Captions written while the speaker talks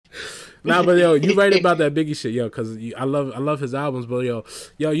Nah, but yo, you right about that Biggie shit, yo, because I love his albums, but yo,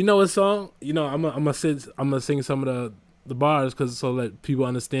 you know what song? You know, I'm gonna sing some of the bars because so that people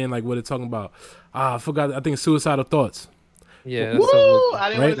understand like what it's talking about. I forgot. I think Suicidal Thoughts. Yeah, Woo! that's so I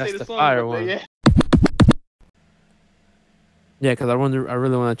didn't Right? want to say That's the the song, fire but one. yeah. Yeah, because I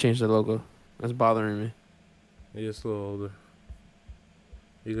really want to change the logo. That's bothering me. You're just a little older.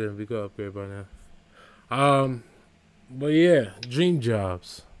 We could upgrade by now. But yeah, dream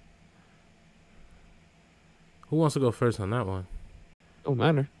jobs. Who wants to go first on that one? Don't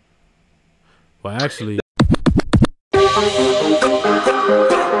matter. Well, actually,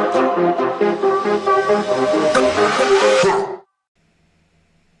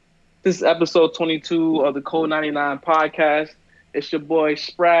 This is episode 22 of the Code 99 podcast. It's your boy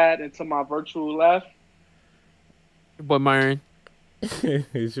Sprad, and to my virtual left. Your boy Myron.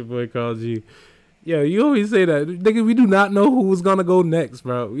 it's your boy called G. Yo, you always say that, nigga. We do not know who was gonna go next,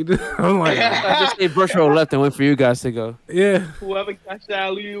 bro. I'm like, I just say brush roll left and wait for you guys to go. yeah. Whoever catches the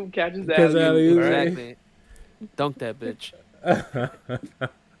alley-oop catches the Catch the alley-oop. alley-oop. Right? Exactly. Dunk that bitch.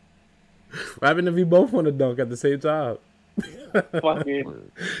 What happened if we both want to dunk at the same time? Fuck it.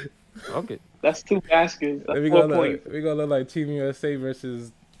 Okay. That's 2 baskets. That's We 4 gonna points. look like Team USA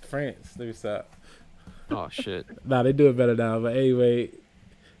versus France. Let me stop. Oh shit. Nah, they do it better now. But anyway,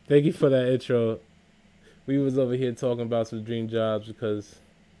 thank you for that intro. We was over here talking about some dream jobs because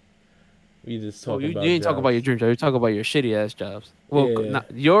we just Oh, talking you about didn't talk jobs. about your dream job. You talk about your shitty ass jobs. Well, Yeah.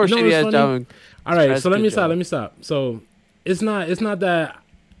 not your You know shitty what's ass funny? job. And All right, That's so let good me job. stop. So it's not that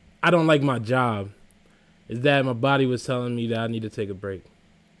I don't like my job. It's that my body was telling me that I need to take a break.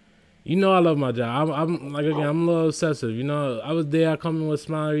 You know I love my job. I'm like, again, I'm a little obsessive. You know, I was there. I come in with a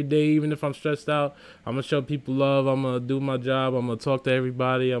smile every day, even if I'm stressed out. I'm gonna show people love. I'm gonna do my job. I'm gonna talk to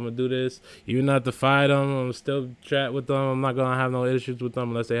everybody. I'm gonna do this. Even not to fight them, I'm gonna still chat with them. I'm not gonna have no issues with them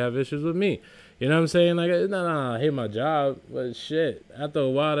unless they have issues with me. You know what I'm saying? Like, I hate my job, but shit, after a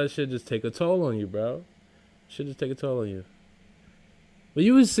while, that shit just take a toll on you, bro. Should just take a toll on you. But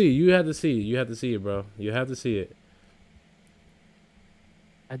you would see. You have to see it. You have to see it, bro. You have to see it.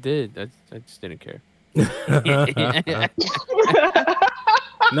 I did. I just didn't care.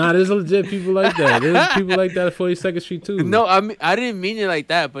 Nah, there's legit people like that. There's people like that at 42nd Street too. No, I didn't mean it like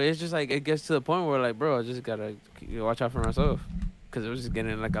that, but it's just like it gets to the point where like, bro, I just gotta watch out for myself because it was just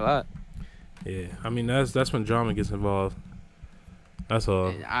getting like a lot. Yeah, I mean that's when drama gets involved. That's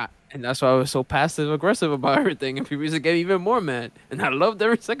all. And that's why I was so passive aggressive about everything, and people used to get even more mad, and I loved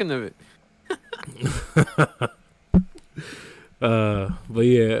every second of it. But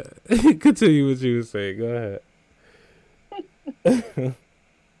yeah, continue what you were saying. Go ahead.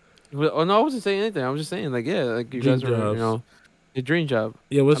 Oh no, I wasn't saying anything. I was just saying like, yeah, like you Dream guys were, jobs. your dream job.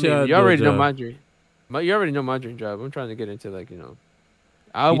 Yeah, what's I mean, your you already know job? my dream. You already know my dream job. I'm trying to get into like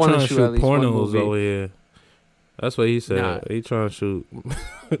I He want trying to shoot at least one pornos movie. over here. That's what he said. Nah. He trying to shoot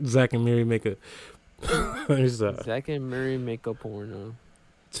Zach and Mary make a. Let me stop. Zack and Mary make a porno.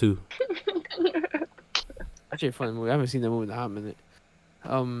 2. Actually, a fun movie. I haven't seen that movie in a hot minute.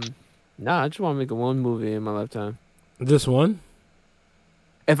 Nah, I just want to make one movie in my lifetime. Just one,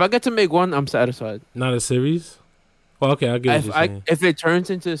 If I get to make one, I'm satisfied. not a series. Well, okay, I get what you're saying. If it turns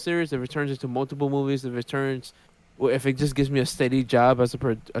into a series, if it turns into multiple movies, if it just gives me a steady job as a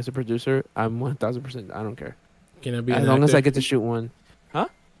producer, I'm 1,000%. I don't care. Can I be As an long actor? as I get to shoot one.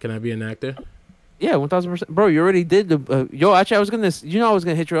 Can I be an actor? Yeah, 1,000%. Bro, you already did the. Actually, I was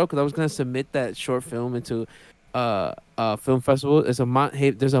gonna hit you up because I was gonna submit that short film into a film festival. There's a Mont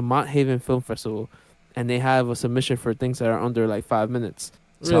Haven Film Festival, and they have a submission for things that are under like 5 minutes.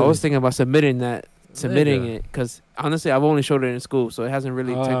 So I Really? was thinking about submitting Nigga. it because honestly, I've only showed it in school, so it hasn't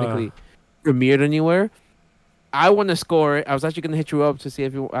really technically premiered anywhere. I want to score it. I was actually gonna hit you up to see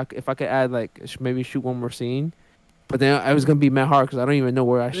if I could add like maybe shoot one more scene, but then I was gonna be mad hard because I don't even know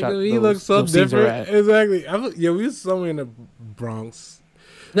where I shot. Nigga, he looks so those scenes are different. at. Exactly. We was somewhere in the Bronx.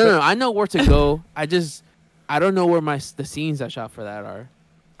 No, I know where to go. I don't know where the scenes I shot for that are.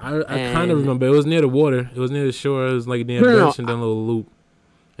 I kind And- of remember. It was near the water. It was near the shore. It was like near No, beach and then a little loop.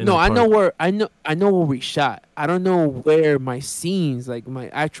 in No, that I know park. where I know where we shot. I don't know where my scenes, like my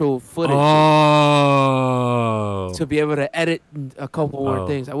actual footage, Oh. to be able to edit a couple more Oh.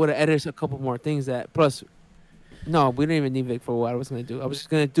 things. I would have edited a couple more things that plus. No, we didn't even need Vic for what I was gonna do. I was just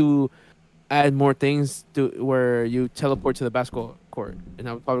gonna add more things where you teleport to the basketball court, and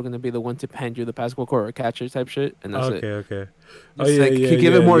I was probably gonna be the one to hand you the basketball court or catcher type shit, and that's it. Okay. Just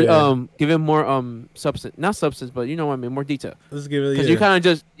give it more substance, not substance, but you know what I mean, more detail. Let's give it. Because you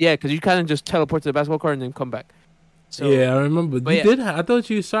kind of just teleport to the basketball court and then come back. So, yeah, I remember. but You yeah. did. I thought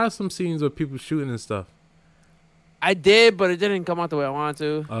you saw some scenes of people shooting and stuff. I did, but it didn't come out the way I wanted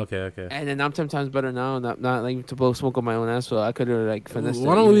to. Okay. And then I'm 10 times better now. Not like to blow smoke on my own ass, so I could have like finessed.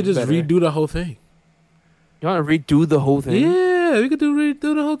 Why don't we just better. redo the whole thing? You want to redo the whole thing? Yeah, we could redo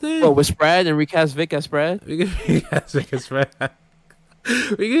the whole thing. Well, with Sprad and recast Vic as Sprad. We could recast Sprad.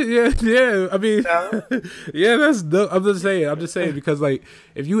 Yeah. I mean, yeah, that's dope. I'm just saying because like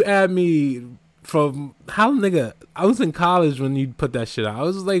if you add me from how nigga, I was in college when you put that shit out. I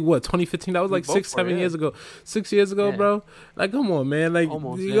was like what 2015. That was like 6-7 years ago. 6 years ago, bro. Like come on, man. Like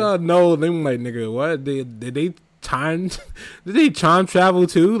you gotta know them. Like nigga, what did they time? Did they time travel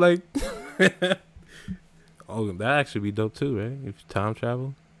too? Like, oh, that actually be dope too, right? If you time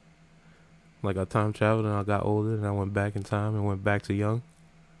travel. Like I time traveled and I got older and I went back in time and went back to young.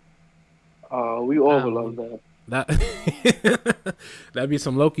 We all would love that. That'd be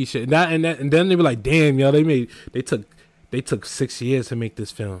some Loki shit. And then they be like, damn, yo, they took 6 years to make this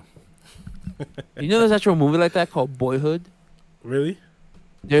film. You know, there's actually a movie like that called Boyhood. Really?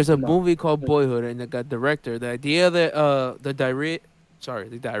 There's a movie called Boyhood, and the director. The idea that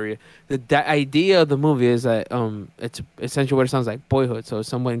the idea of the movie is that it's essentially what it sounds like, boyhood. So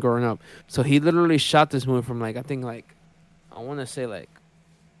someone growing up. So he literally shot this movie from like I want to say like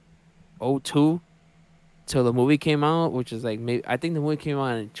 2002 till the movie came out, which is like maybe I think the movie came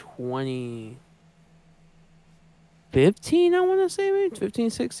out in 2015. I want to say maybe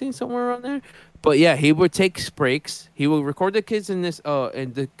 15, 16, somewhere around there. But yeah, he would take breaks. He would record the kids in this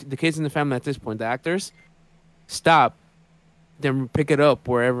and the kids in the family at this point, the actors, stop, then pick it up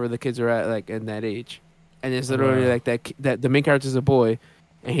wherever the kids are at, like in that age, and it's literally like that the main character is a boy,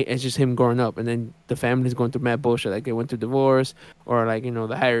 and it's just him growing up, and then the family's going through mad bullshit, like they went through divorce, or like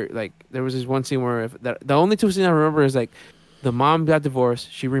the higher, like there was this one scene where the only two scenes I remember is like the mom got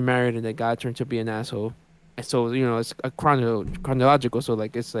divorced, she remarried, and the guy turned to be an asshole, and so it's a chronological, so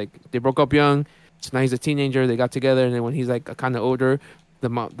like it's like they broke up young, so now he's a teenager, they got together, and then when he's like kind of older,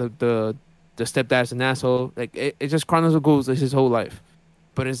 the stepdad's an asshole. Like it just chronicles his whole life,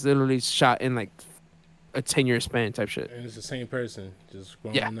 but it's literally shot in like a 10-year span type shit. And it's the same person, just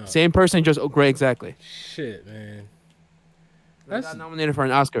growing up. Same person, just great, exactly. Shit, man. That's got nominated for an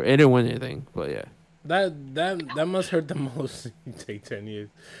Oscar. It didn't win anything, but yeah. That must hurt the most. You take 10 years.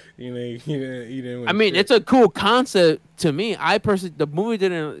 You didn't win. I mean, shit. it's a cool concept to me. I personally, the movie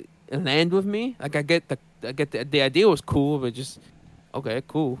didn't land with me. Like I get the idea was cool, but just okay,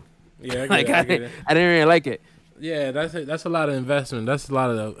 cool. Yeah, I didn't really like it. Yeah, that's a lot of investment. That's a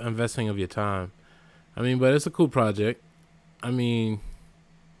lot of investing of your time. I mean, but it's a cool project. I mean,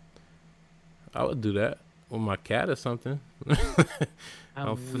 I would do that with my cat or something.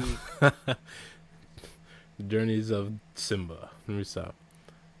 Journeys of Simba. Let me stop.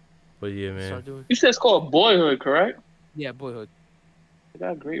 But yeah, man. You said it's called Boyhood, correct? Yeah, Boyhood. It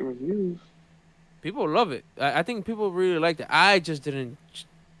got great reviews. People love it. I think people really liked it. I just didn't.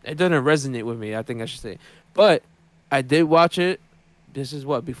 It didn't resonate with me, I think I should say. But I did watch it. This is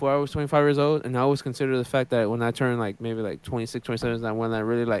before I was 25 years old. And I always consider the fact that when I turned maybe 26, 27, is when I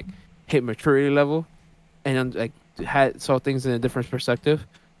really hit maturity level. And saw things in a different perspective.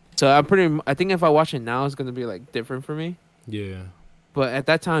 So I think if I watch it now, it's going to be different for me. Yeah. But at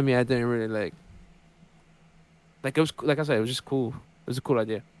that time, I didn't really it was, like I said, it was just cool. It was a cool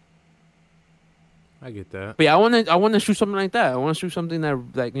idea. I get that. But yeah, I want to shoot something like that. I want to shoot something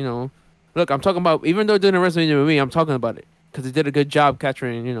that, look, I'm talking about, even though it didn't resonate with me, I'm talking about it. Because it did a good job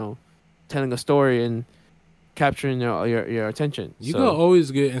capturing, telling a story and capturing your attention. You can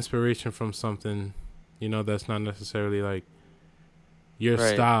always get inspiration from something, that's not necessarily, your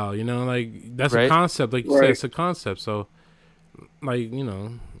style. That's a concept. Like you said, it's a concept. So,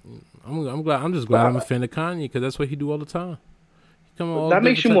 I'm glad. I'm just glad I'm a fan of Kanye because that's what he do all the time. That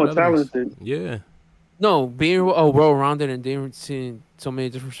makes you more talented. Yeah. No, being well-rounded and seeing so many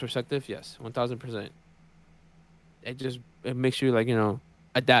different perspectives, yes, 1,000%. It makes you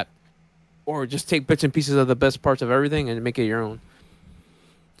adapt, or just take bits and pieces of the best parts of everything and make it your own.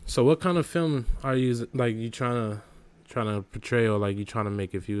 So, what kind of film are you you trying to portray, or you trying to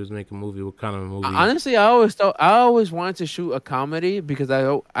make? If you was making a movie, what kind of movie? Honestly, I always wanted to shoot a comedy because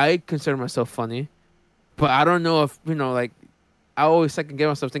I consider myself funny, but I don't know if I always second guess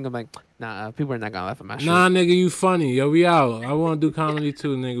myself thinking nah, people are not gonna laugh at my shit. Nah, nigga, you funny. Yo, we out. I want to do comedy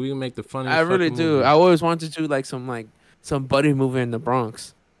too, nigga. We can make the funniest. I really do. Movie. I always wanted to do some buddy movie in the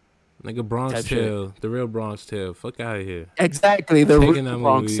Bronx. Nigga, Bronx Tale, the real Bronx Tale. Fuck out of here. Exactly, the real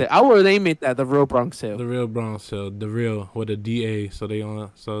Bronx Tale. I would name it that, the real Bronx Tale. The real Bronx Tale, the real with a DA, so there's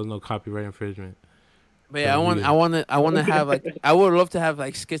no copyright infringement. But yeah, I want to have I would love to have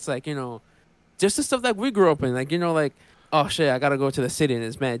skits just the stuff that we grew up in, oh shit, I gotta go to the city and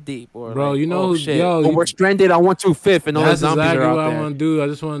it's mad deep, or Bro, like, you know, oh shit, yo, or we're stranded on 125th and all the that's zombies exactly are out what I there. want to do. I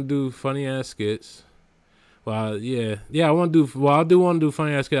just want to do funny ass skits. Well, yeah, I want to do. Well, I do want to do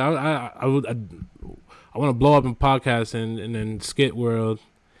funny ass skits. I want to blow up in podcasting and then skit world,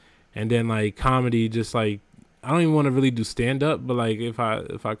 and then like comedy. Just like I don't even want to really do stand up, but like if I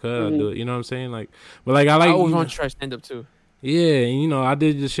could, I'd do it. You know what I'm saying? Like, but like I like. I always want to try stand up too. Yeah, and you know I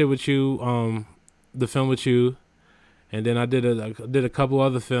did the shit with you, the film with you, and then I did a couple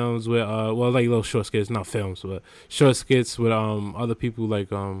other films with well like little short skits, not films, but short skits with other people like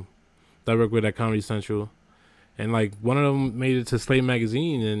that I work with at Comedy Central. And like one of them made it to Slate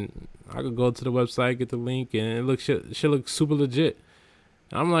magazine, and I could go to the website, get the link, and it looks shit looks super legit.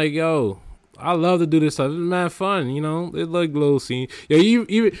 And I'm like, yo, I love to do this stuff. It's mad fun, you know. It like little scene. Yeah,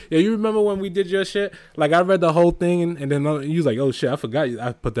 you remember when we did your shit? Like I read the whole thing, and then you was like, oh shit, I forgot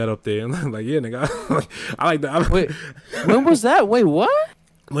I put that up there. And I'm like, yeah, nigga, I like that. Wait, when was that? Wait, what?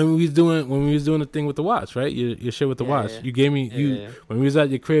 When we was doing the thing with the watch, right? Your shit with the watch. Yeah. You gave me when we was at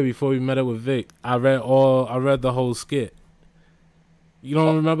your crib before we met up with Vic. I read the whole skit. You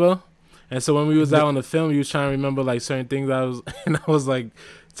don't remember? And so when we was out on the film, you was trying to remember like certain things. I was like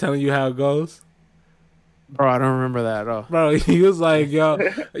telling you how it goes. Bro, I don't remember that at all. Bro, he was like, yo,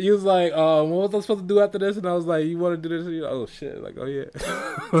 he was like, what was I supposed to do after this? And I was like, you want to do this? And oh shit, like, oh yeah,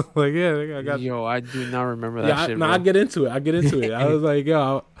 like yeah, I got you. Yo, I do not remember that shit. No, I get into it. I was like,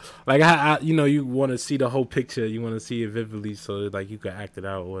 yo, like I you know, you want to see the whole picture, you want to see it vividly, so like you can act it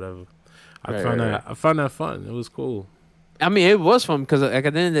out or whatever. I found that fun. It was cool. I mean, it was fun because like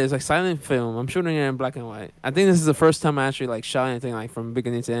at the end of the day, it's like silent film. I'm shooting it in black and white. I think this is the first time I actually like shot anything like from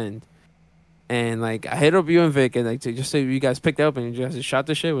beginning to end. And like I hit up you and Vic and like to just say you guys picked up and you guys shot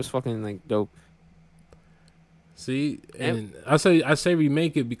this shit was fucking like dope. See, and I say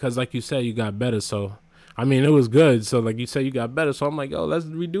remake it because like you said, you got better. So I mean, it was good. So like you said, you got better. So I'm like, yo, let's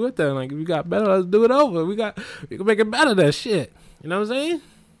redo it then. Like if we got better, let's do it over. We can make it better. That shit. You know what I'm saying?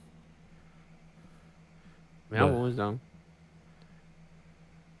 Man, I'm always down.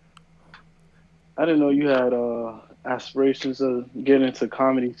 I didn't know you had aspirations of getting into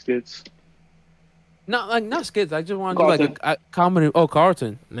comedy skits. Not skits. I just want to do like a comedy. Oh,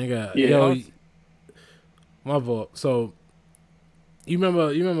 Carlton. Nigga, Yeah. yo, my fault. So you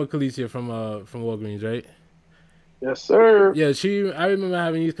remember Khaleesi from Walgreens, right? Yes, sir. Yeah, I remember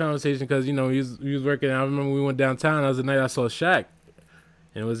having these conversations because you know we was working. I remember we went downtown. That was the night I saw Shaq,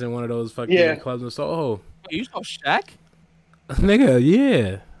 and it was in one of those fucking clubs in Soho. You saw Shaq? Nigga,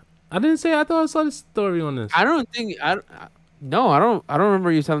 yeah. I didn't say. I thought I saw the story on this. I don't think No, I don't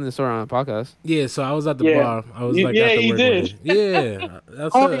remember you telling the story on a podcast. Yeah, so I was at the bar. I was like, yeah, at the you work did. one day. Yeah,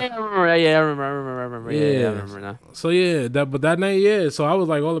 that's Oh it. yeah, I remember. Yeah, I remember. Yeah, I remember now. So yeah, that night, yeah. So I was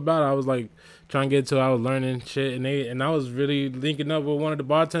like all about it. I was like trying to get to it. I was learning shit, and I was really linking up with one of the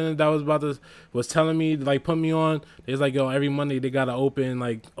bartenders that was telling me like put me on. It's like, yo, every Monday they got an open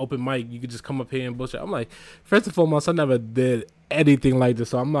mic. You could just come up here and bullshit. I'm like, first and foremost, I never did anything like this,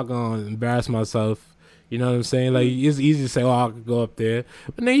 so I'm not gonna embarrass myself. You know what I'm saying? Like, it's easy to say, oh, I could go up there.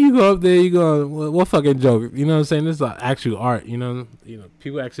 But then you go up there, you go, what fucking joke? You know what I'm saying? This is actual art, you know?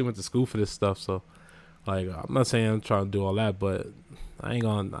 People actually went to school for this stuff, so, like, I'm not saying I'm trying to do all that, but I ain't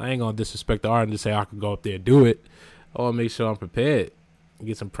gonna disrespect the art and just say I could go up there and do it. I want to make sure I'm prepared,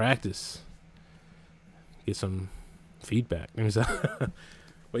 get some practice, get some feedback.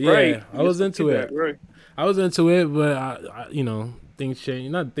 But yeah, Right. I was into it. Right. I was into it, but I things change.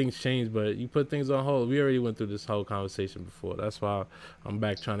 Not things change, but you put things on hold. We already went through this whole conversation before. That's why I'm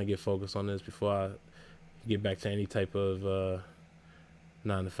back trying to get focused on this before I get back to any type of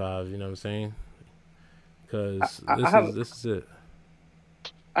 9 to 5. You know what I'm saying? Because this is it.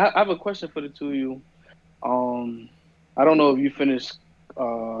 I have a question for the two of you. I don't know if you finished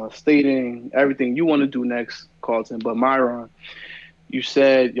stating everything you want to do next, Carlton, but Myron, you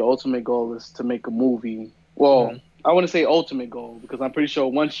said your ultimate goal is to make a movie. Well, I want to say ultimate goal because I'm pretty sure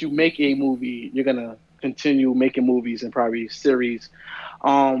once you make a movie, you're gonna continue making movies and probably series.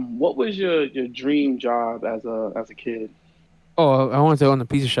 What was your dream job as a kid? Oh, I wanted to own a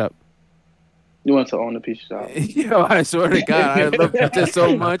pizza shop. You wanted to own a pizza shop. Yo, I swear to God, I love pizza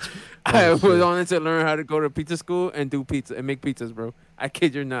so much. I was wanted to learn how to go to pizza school and do pizza and make pizzas, bro. I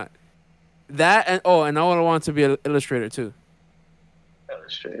kid you not. That and I want to be an illustrator too.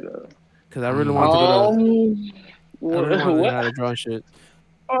 Illustrator. Because I really want to go to. I What? really want to learn how to draw shit.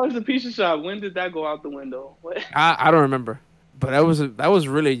 Oh, it's a pizza shop. When did that go out the window? What? I don't remember, but that was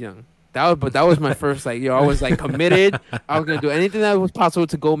really young. That was my first I was like committed. I was gonna do anything that was possible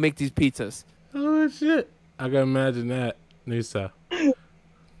to go make these pizzas. Oh shit! I can imagine that, Nisa.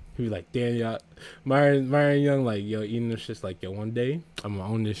 He be like, damn, y'all. Myron Young, like, yo, eating this shit's like, yo, one day, I'm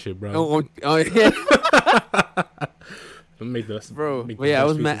gonna own this shit, bro. Oh yeah. Make the, Bro, make but the yeah, I best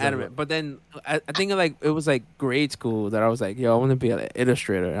was mad pieces ever. adamant. But then I think like it was like grade school that I was like, yo, I want to be an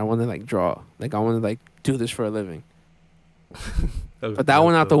illustrator. I want to like draw. Like I want to like do this for a living. But that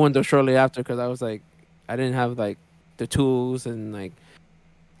went out the window shortly after because I was like, I didn't have like the tools and like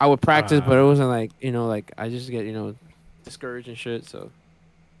I would practice, but it wasn't like like I just get discouraged and shit. So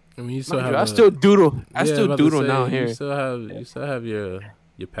I mean, you still mind have. you, I still doodle. I Yeah, still about to doodle say, now you here. still have your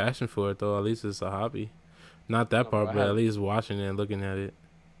passion for it though. At least it's a hobby. Not that bro, part, but at least watching it and looking at it.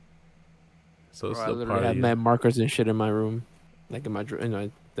 So it's Bro, I still literally part of have you. mad markers and shit in my room, like in my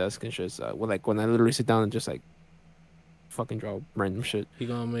desk and shit. So, like when I literally sit down and just like fucking draw random shit. He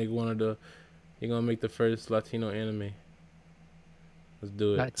gonna make He gonna make the first Latino anime. Let's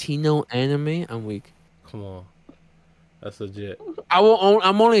do it. Latino anime, I'm weak. Come on, that's legit.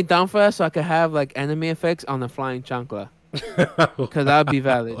 I'm only down for that so I could have like anime effects on the flying chancla, because that'd be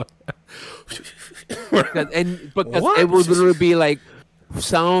valid. Because What? it would literally be like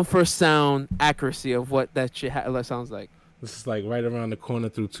sound for sound accuracy of what that shit sounds like. This is like right around the corner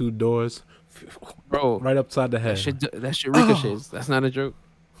through 2 doors, Bro, right upside the head. that shit ricochets. That's not a joke.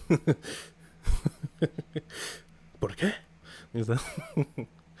 ¿Por qué? Is that?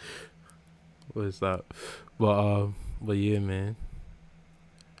 What is that? But yeah, man.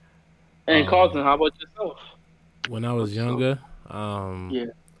 And Carlton, how about yourself? When I was younger, Yeah.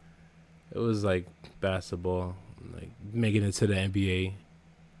 it was like basketball, like making it to the NBA.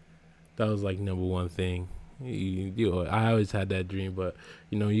 That was like number one thing. I always had that dream, but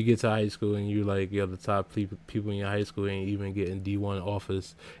you get to high school and you're the top people in your high school ain't even getting D1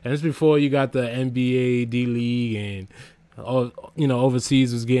 offers, and it's before you got the NBA, D League, and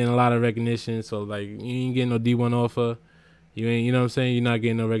overseas was getting a lot of recognition. So like you ain't getting no D1 offer, you ain't, you know what I'm saying, you're not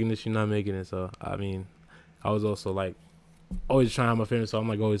getting no recognition, you're not making it. So I mean, I was also like always trying my favorite, so I'm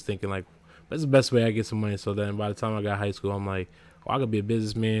like always thinking like, what's the best way I get some money? So then by the time I got high school, I'm like, I could be a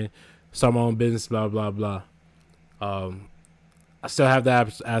businessman, start my own business, blah blah blah. I still have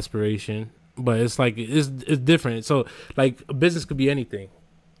that aspiration, but it's like it's different. So like a business could be anything.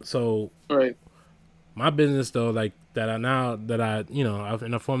 So Right. my business though, like I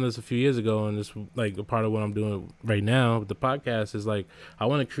formed this a few years ago, and it's like a part of what I'm doing right now with the podcast is like I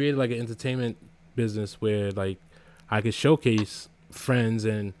want to create like an entertainment business where like I could showcase friends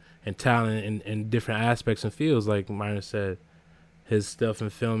and talent in different aspects and fields, like Myron said. His stuff in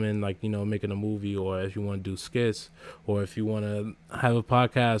filming, like making a movie, or if you want to do skits, or if you want to have a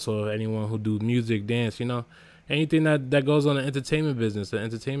podcast, or anyone who do music, dance, anything that goes on the entertainment business, the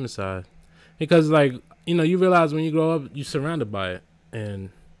entertainment side. Because like you realize when you grow up, you're surrounded by it, and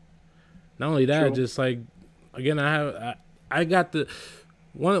not only that, True. just like again, I got the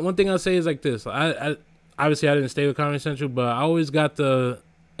one thing I'll say is like this. I obviously I didn't stay with Comedy Central, but I always got to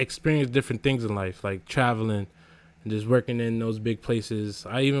experience different things in life, like traveling. And just working in those big places.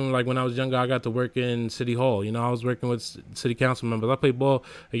 I even, like, when I was younger, I got to work in City Hall. I was working with city council members. I played ball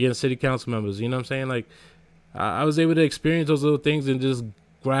against city council members. You know what I'm saying? Like, I was able to experience those little things and just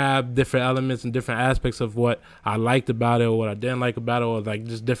grab different elements and different aspects of what I liked about it or what I didn't like about it, or, like,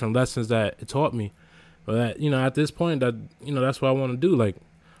 just different lessons that it taught me. But, that, at this point, that that's what I want to do. Like,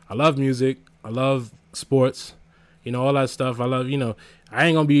 I love music. I love sports. All that stuff. I love, I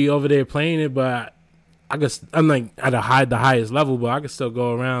ain't going to be over there playing it, but I'm like at the highest level, but I can still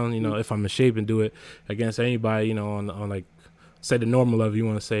go around, if I'm in shape and do it against anybody, on like, say the normal level. You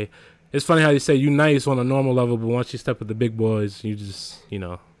want to say, it's funny how you say you nice on a normal level, but once you step with the big boys, you just, you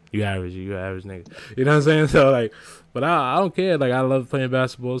average, you average nigga. You know what I'm saying? So like, but I don't care. Like I love playing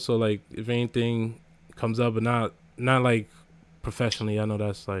basketball. So like, if anything comes up, but not like professionally, I know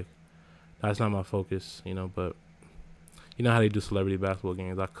that's not my focus, but you know how they do celebrity basketball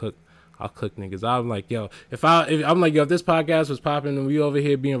games. I'll cook niggas. I'm like, yo, if this podcast was popping and we over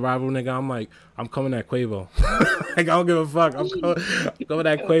here being rival, nigga, I'm coming at Quavo. Like, I don't give a fuck. I'm coming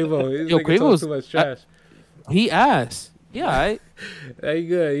at Quavo. This Yo, nigga talk Quavo's too much trash. He ass. Yeah, right.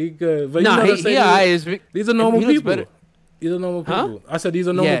 He good. But Nah, what I'm saying? These are normal he looks people. better. These are normal Huh? people. I said these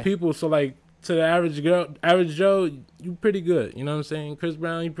are normal Yeah. people. So like, to the average Joe, you pretty good. You know what I'm saying? Chris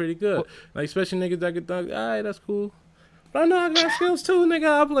Brown, you pretty good. Like, especially niggas that could think, all right, that's cool. But I know I got skills too,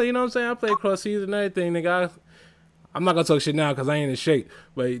 nigga. I play, you know what I'm saying? I play cross season and everything, nigga. I'm not gonna talk shit now because I ain't in shape.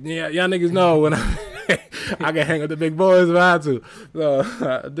 But yeah, y'all niggas know when I can hang with the big boys if I have to. So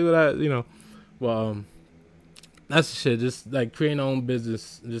I do that, Well, that's the shit. Just like creating our own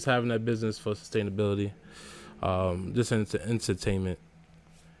business, just having that business for sustainability, just into entertainment,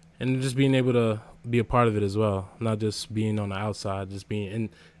 and just being able to be a part of it as well, not just being on the outside, just being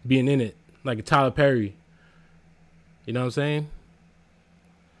in it, like Tyler Perry. You know what I'm saying?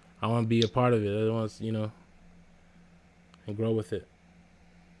 I want to be a part of it. I want to, and grow with it.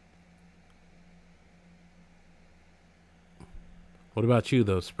 What about you,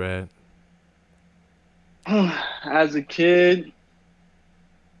 though, Spread? As a kid,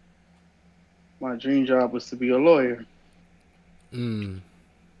 my dream job was to be a lawyer.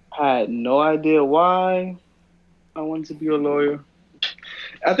 I had no idea why I wanted to be a lawyer.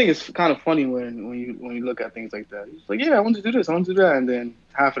 I think it's kind of funny when you look at things like that. It's like, yeah, I want to do this, I want to do that, and then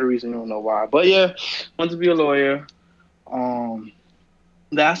half of the reason you don't know why. But yeah, I wanted to be a lawyer.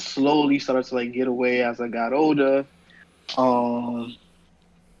 That slowly started to like get away as I got older. I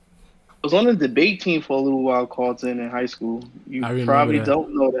was on the debate team for a little while, Carlton, in high school. You probably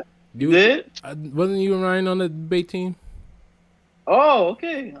don't know that. You did? Wasn't you Ryan on the debate team? Oh,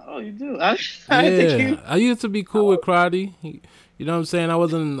 okay. Oh, you do. I used to be cool with Crowdy. You know what I'm saying? I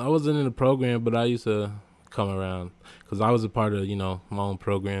wasn't in the program, but I used to come around because I was a part of my own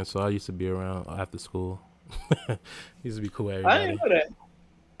program, so I used to be around after school. Used to be cool with everybody. I didn't know that.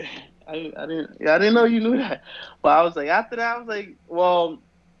 I didn't know you knew that. But I was like, after that, I was like, well,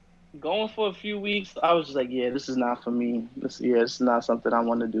 going for a few weeks, I was just like, yeah, this is not for me. This is not something I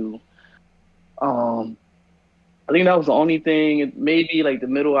want to do. I think that was the only thing. Maybe like the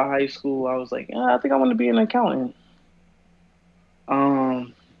middle of high school, I was like, I think I want to be an accountant.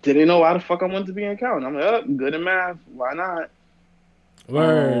 Didn't know why the fuck I wanted to be an accountant. I'm like, oh, good at math. Why not?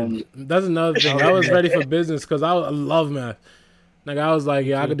 Word. That's another thing. I was ready for business because I love math. Like I was like,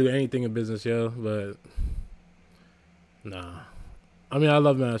 yeah, I could do anything in business, yo. But nah. I mean, I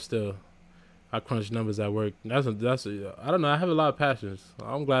love math still. I crunch numbers at work. That's I don't know. I have a lot of passions.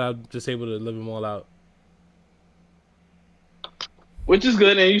 I'm glad I'm just able to live them all out. Which is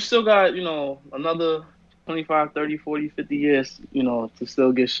good, and you still got, another 25, 30, 40, 50 years, to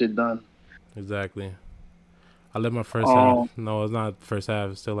still get shit done. Exactly. I lived my first half. No, it's not first half.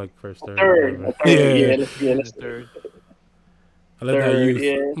 It's still like first third. Let's third. I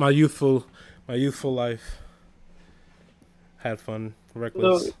lived my youthful life. Had fun,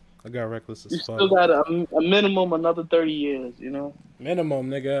 reckless. I got reckless as fuck. You still got a minimum another 30 years, Minimum,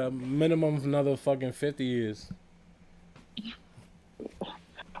 nigga. Minimum another fucking 50 years.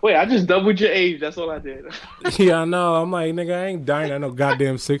 Wait, I just doubled your age. That's all I did. Yeah, I know. I'm like, nigga, I ain't dying at no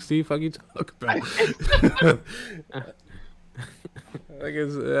goddamn 60. Fuck you talking about? Like,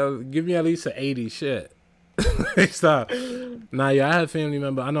 give me at least an 80. Shit. Stop. Nah, yeah, I had family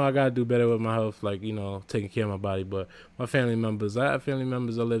members. I know I gotta do better with my health, like, taking care of my body. But my family members, I have family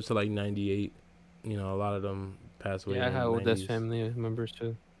members that live to like 98. A lot of them passed away. Yeah, I had oldest family members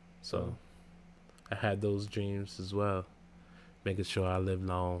too. So I had those dreams as well. Making sure I live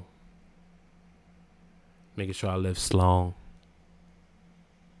long. Making sure I live slong.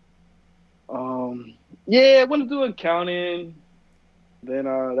 Yeah, I wanted to do accounting. Then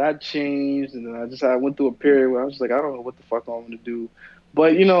that changed, and then I went through a period where I was like, I don't know what the fuck I want to do.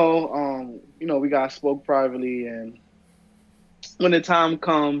 But we spoke privately, and when the time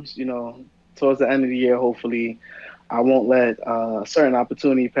comes, towards the end of the year, hopefully, I won't let a certain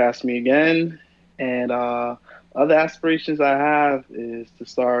opportunity pass me again. And other aspirations I have is to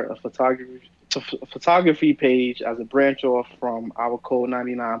start a photography page as a branch off from our Code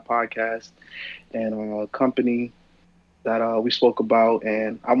 99 podcast and a company that we spoke about.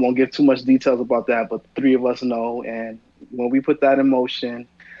 And I won't give too much details about that, but the three of us know. And when we put that in motion,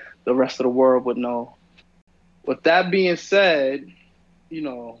 the rest of the world would know. With that being said,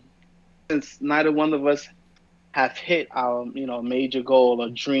 since neither one of us have hit our, major goal or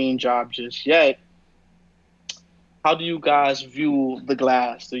dream job just yet, how do you guys view the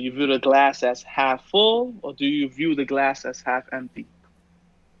glass? Do you view the glass as half full, or do you view the glass as half empty?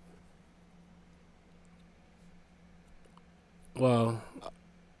 Well,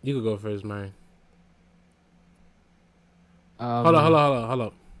 you could go first, man. Hold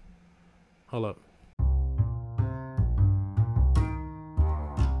up.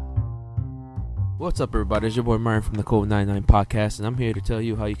 What's up, everybody? It's your boy Myron from the Code 99 podcast, and I'm here to tell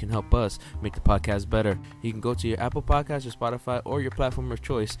you how you can help us make the podcast better. You can go to your Apple Podcast, your Spotify, or your platform of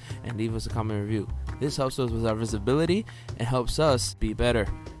choice and leave us a comment review. This helps us with our visibility and helps us be better.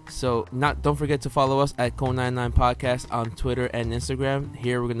 So don't forget to follow us at Code 99 Podcast on Twitter and Instagram.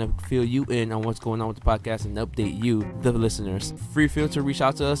 Here we're going to fill you in on what's going on with the podcast and update you, the listeners. Free feel to reach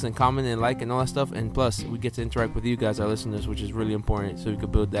out to us and comment and like and all that stuff. And plus, we get to interact with you guys, our listeners, which is really important, so we can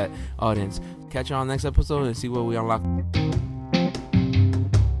build that audience. Catch you on the next episode and see what we unlock.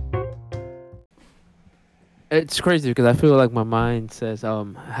 It's crazy because I feel like my mind says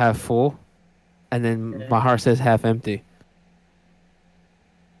half full, and then my heart says half empty.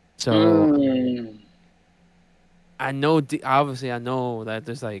 So Mm. I know, obviously, I know that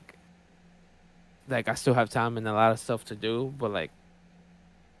there's like I still have time and a lot of stuff to do, but like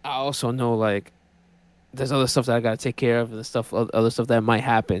I also know like there's other stuff that I gotta take care of, and the stuff, other stuff that might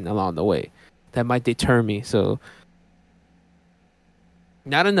happen along the way, that might deter me. So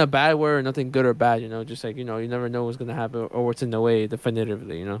not in a bad way, or nothing good or bad, just like you never know what's gonna happen or what's in the way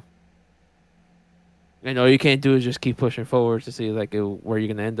definitively. And all you can't do is just keep pushing forward to see like where you're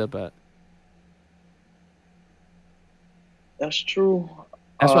gonna end up at. That's true.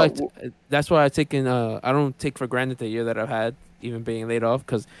 That's why. That's why I taken. I don't take for granted the year that I've had, even being laid off,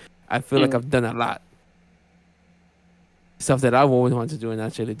 because I feel like I've done a lot stuff that I've always wanted to do and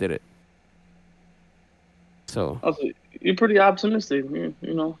actually did it. So Also, you're pretty optimistic, you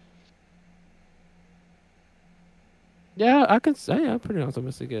know. yeah, I can say I'm pretty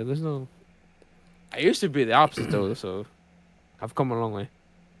optimistic. Yeah, there's no. I used to be the opposite though, so I've come a long way.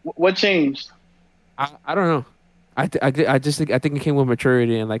 What changed? I don't know. I just think it came with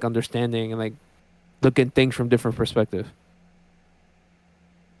maturity and like understanding and like looking at things from different perspective.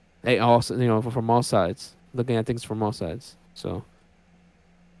 They also from all sides, looking at things from all sides. So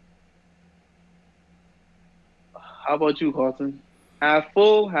How about you, Carlton? Half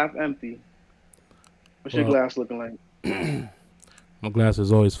full, half empty. What's your glass looking like? My glass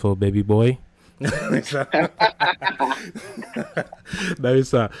is always full, baby boy. Let me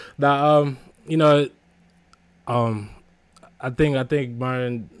stop. Now, I think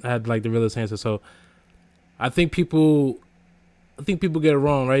Martin had like the realest answer. So, I think people get it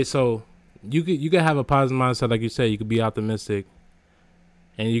wrong, right? So, you could have a positive mindset, like you said. You could be optimistic,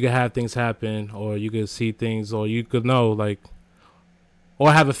 and you could have things happen, or you could see things, or you could know, like,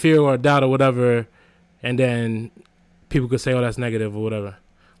 or have a fear or a doubt or whatever, and then people could say, "Oh, that's negative" or whatever.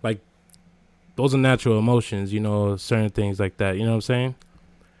 Like, those are natural emotions, certain things like that. You know what I'm saying?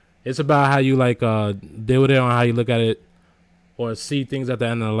 It's about how you like deal with it, on how you look at it, or see things at the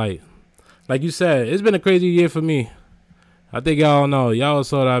end of the light. Like you said, it's been a crazy year for me. I think y'all know. Y'all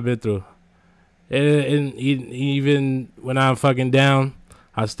saw what I've been through. And even when I'm fucking down,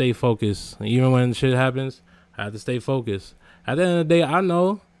 I stay focused. Even when shit happens, I have to stay focused. At the end of the day, I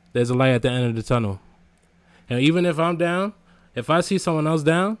know there's a light at the end of the tunnel. And even if I'm down, if I see someone else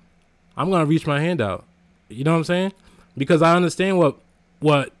down, I'm going to reach my hand out. You know what I'm saying? Because I understand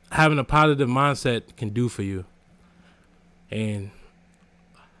what having a positive mindset can do for you. And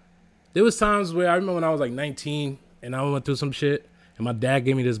there was times where I remember when I was like 19 and I went through some shit, and my dad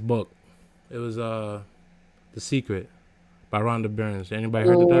gave me this book. It was The Secret by Rhonda Burns. Anybody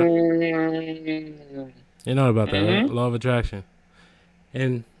heard of that? You know about that, right? Law of Attraction.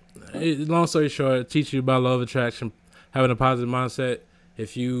 And long story short, it teaches you about law of attraction, having a positive mindset.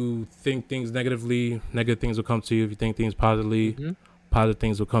 If you think things negatively, negative things will come to you. If you think things positively, positive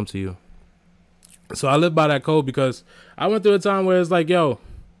things will come to you. So I live by that code because I went through a time where it's like, yo,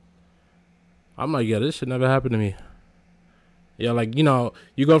 I'm like, this should never happen to me. Yeah, like,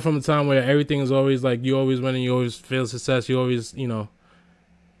 you go from a time where everything is always like, you always win and you always feel success. You always, you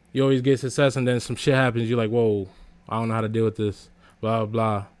always get success, and then some shit happens. You're like, whoa, I don't know how to deal with this. Blah,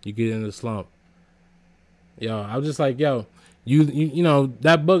 blah. You get in the slump. Yo, I was just like, yo, you know,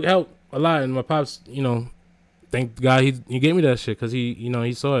 that book helped a lot. And my pops, thank God he gave me that shit because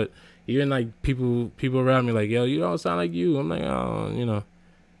he saw it. Even like people around me like, yo, you don't sound like you. I'm like, oh,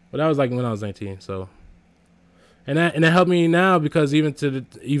 But that was like when I was 19. So, and that helped me now because even to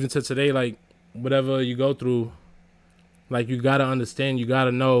today, like whatever you go through, like you gotta understand, you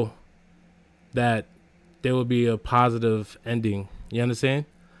gotta know that there will be a positive ending. You understand?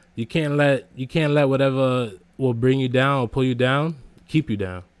 You can't let whatever will bring you down or pull you down keep you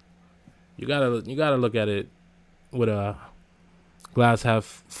down. You gotta look at it with a glass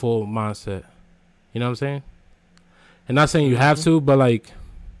half full mindset. You know what I'm saying? And not saying you have to, but like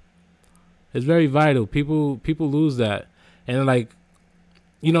it's very vital. People lose that, and like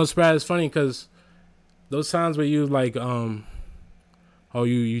Sprad, is funny because those times where you like you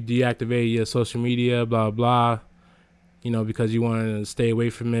deactivate your social media, blah blah, because you want to stay away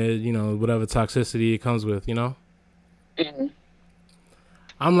from it, whatever toxicity it comes with, Mm-hmm.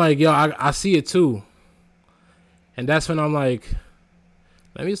 I'm like, yo, I see it too. And that's when I'm like,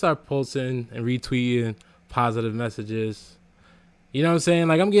 let me start posting and retweeting positive messages. You know what I'm saying?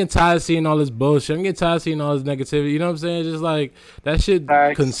 Like, I'm getting tired of seeing all this bullshit. I'm getting tired of seeing all this negativity. You know what I'm saying? Just like, that shit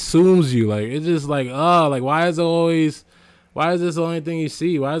consumes you. Like, it's just like, like, why is this the only thing you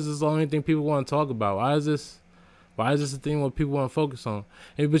see? Why is this the only thing people want to talk about? Why is this the thing what people want to focus on?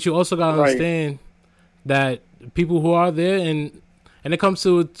 But you also got to understand that people who are there, and And it comes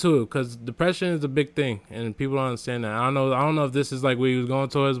to it too, because depression is a big thing, and people don't understand that. I don't know if this is like where he was going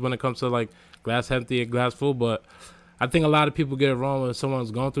towards when it comes to like glass empty and glass full, but I think a lot of people get it wrong when someone's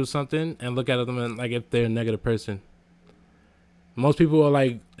going through something and look at them and like if they're a negative person. Most people are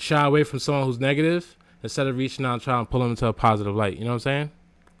like shy away from someone who's negative instead of reaching out and trying to pull them into a positive light. You know what I'm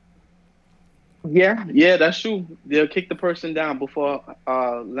saying? Yeah, that's true. They'll kick the person down before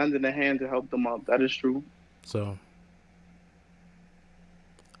lending a hand to help them up. That is true. So,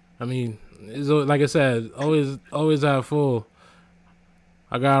 I mean, it's like I said, always have full.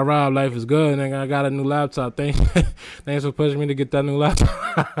 I got robbed. Life is good, and I got a new laptop. Thanks for pushing me to get that new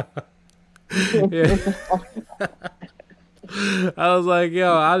laptop. Yeah. I was like,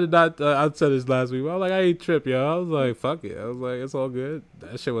 yo, I did not. I said this last week. I was like, I ain't trip, yo. I was like, fuck it. I was like, it's all good.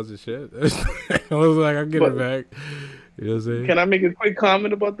 That shit wasn't shit. I was like, I'll get it back. You know what I'm saying? Can I make a quick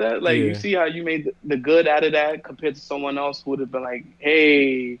comment about that? Like, Yeah. you see how you made the good out of that compared to someone else who would have been like,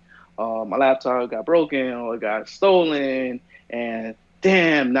 hey, my laptop got broken or it got stolen, and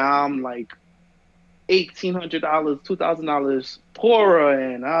damn, now I'm like $1,800, $2,000 poorer,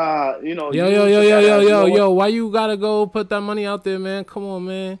 and Yo, why you gotta go put that money out there, man? Come on,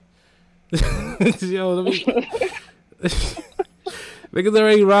 man. Yo, let me. Niggas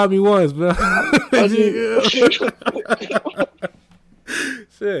already robbed me once, bro.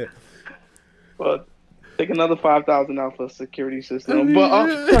 Shit. Well, take another 5,000 out for a security system, but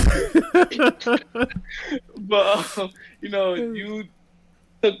you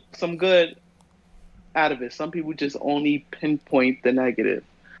took some good out of it. Some people just only pinpoint the negative,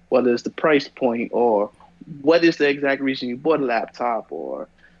 whether it's the price point or what is the exact reason you bought a laptop, or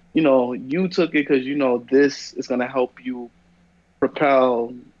you took it because this is going to help you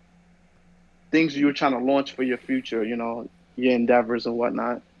propel things you were trying to launch for your future, your endeavors and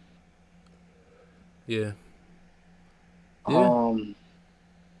whatnot. Yeah. And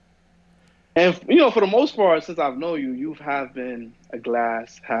for the most part, since I've known you, you have been a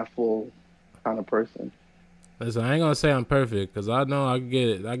glass half full kind of person. Listen, I ain't gonna say I'm perfect because I know I get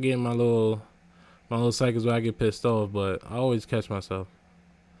it. I get in my little cycles where I get pissed off, but I always catch myself.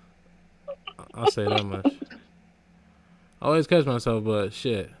 I'll say that much. I always catch myself, but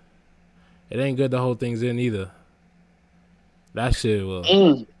shit, it ain't good. The whole thing's in either. That shit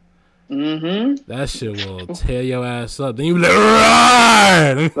will. That shit will tear your ass up. Then you be like,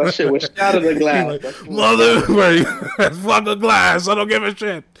 run! That shit was shatter the glass. Like, mother, fuck the glass. I don't give a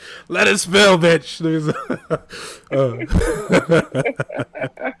shit. Let it spill, bitch. Oh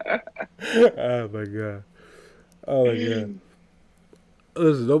my god. Oh my god.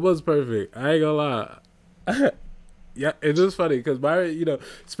 Listen, nobody's perfect. I ain't gonna lie. Yeah, it's just funny because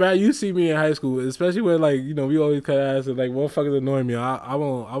Sprat, you see me in high school, especially when we always cut ass and motherfuckers annoy me. I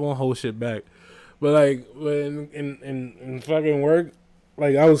won't hold shit back. But when in fucking work,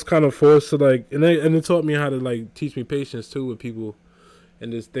 I was kind of forced to and it taught me how to teach me patience too with people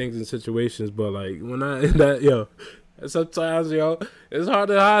and just things and situations. But when sometimes it's hard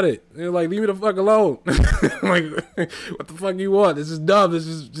to hide it. You're like, leave me the fuck alone. What the fuck you want? This is dumb. This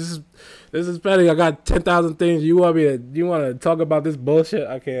is petty. I got 10,000 things. You want to talk about this bullshit?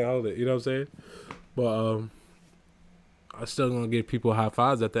 I can't hold it. You know what I'm saying? But I'm still gonna give people high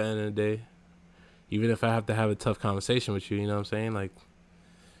fives at the end of the day, even if I have to have a tough conversation with you. You know what I'm saying?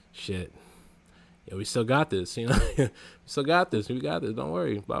 Shit. Yeah, we still got this. We still got this. We got this. Don't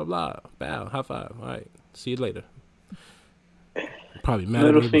worry. Blah blah. Bow. High five. All right. See you later. Probably mad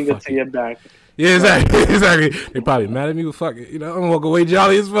Middle at me. finger to your back. Yeah, exactly. They probably mad at me, but fuck it. I'm gonna walk away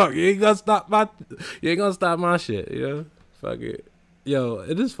jolly as fuck. You ain't gonna stop my shit. Fuck it. Yo,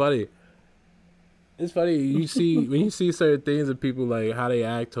 it is funny. It's funny when you see certain things of people how they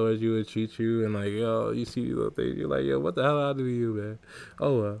act towards you and treat you, and you see these little things, you're like, yo, what the hell I do to you, man?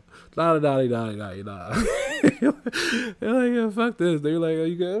 Oh well, nah. They're like, yo, fuck this. They're like, are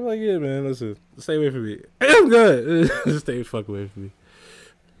you good? I'm like, yeah, man. Listen, stay away from me. I'm good. Just stay the fuck away from me.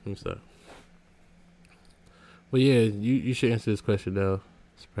 I'm sorry. But yeah, you should answer this question though,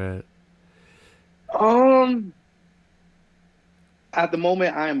 Sprat. At the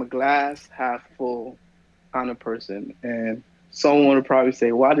moment, I am a glass half full kind of person, and someone would probably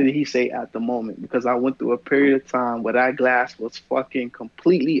say, "Why did he say at the moment?" Because I went through a period of time where that glass was fucking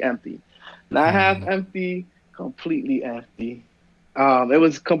completely empty, not half empty, completely empty. It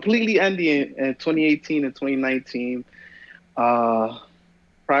was completely empty in 2018 and 2019.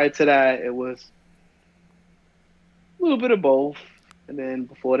 Prior to that, it was a little bit of both, and then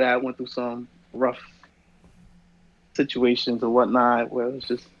before that, I went through some rough situations or whatnot where it was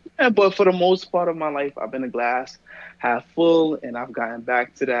just but for the most part of my life, I've been a glass half full, and I've gotten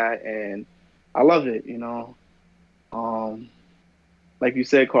back to that, and I love it. like you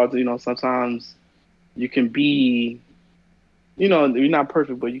said, Carter, sometimes you can be, you're not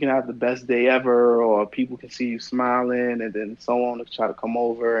perfect, but you can have the best day ever, or people can see you smiling, and then someone will try to come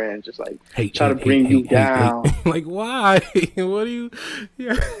over and just like Hate, try to hate, hate, bring you hate, hate, down. hate. Like, why? What do you?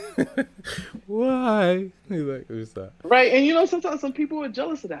 Yeah. Why? He's like, let me stop. Right, and sometimes some people are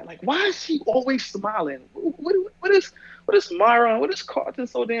jealous of that. Like, why is she always smiling? What is Myron? What is Carlton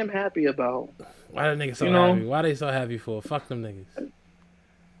so damn happy about? Why the niggas so You happy? know, Why they so happy for? Fuck them niggas.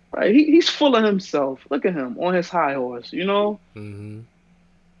 right? He's full of himself. Look at him on his high horse. Mm-hmm.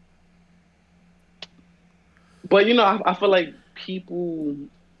 But I feel like people,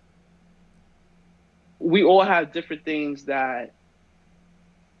 we all have different things that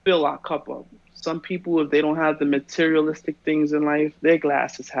fill our cup up. Some people, if they don't have the materialistic things in life, their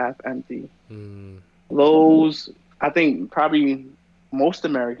glass is half empty. Mm. Those, I think, probably most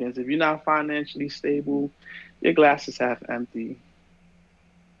Americans, if you're not financially stable, your glass is half empty.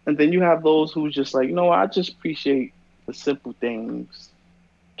 And then you have those who just like, I just appreciate the simple things.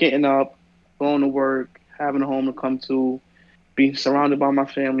 Getting up, going to work, having a home to come to, being surrounded by my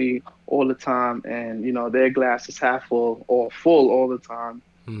family all the time, and their glass is half full or full all the time.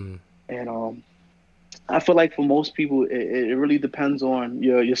 Mm. And I feel like for most people, it really depends on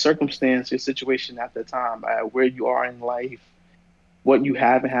your circumstance, your situation at the time, where you are in life, what you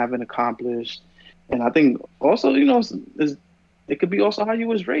have and haven't accomplished. And I think also, it could be also how you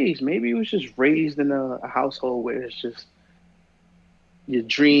was raised. Maybe you was just raised in a household where it's just your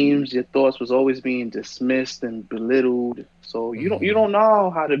dreams, your thoughts was always being dismissed and belittled. So you don't know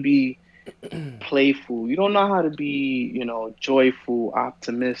how to be playful. You don't know how to be, joyful,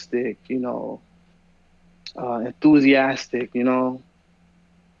 optimistic, enthusiastic.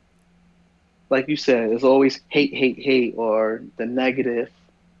 Like you said, it's always hate, hate, hate, or the negative,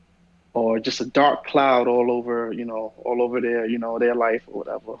 or just a dark cloud all over their life or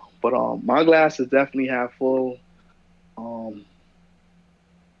whatever. But my glass is definitely half full. Um,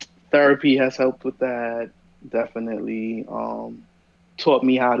 Therapy has helped with that. Definitely taught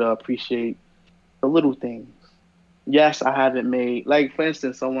me how to appreciate the little things. Yes, I haven't made, like, for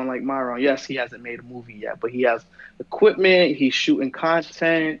instance, someone like Myron. Yes, he hasn't made a movie yet, but he has equipment. He's shooting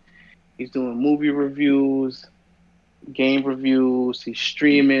content. He's doing movie reviews, game reviews. He's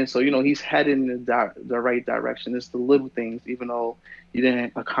streaming. So, he's heading in the right direction. It's the little things, even though you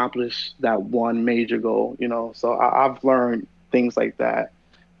didn't accomplish that one major goal. So I've learned things like that.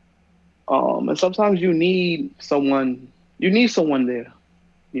 And sometimes you need someone. You need someone there.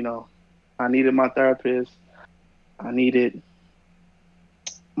 I needed my therapist. I needed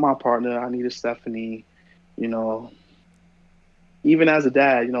my partner. I needed Stephanie. You know, Even as a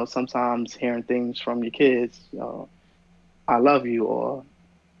dad, sometimes hearing things from your kids, I love you, or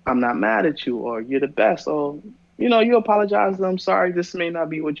I'm not mad at you, or you're the best, or you apologize to them. Sorry, this may not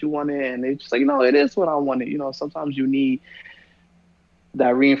be what you wanted, and they just like, no, it is what I wanted. Sometimes you need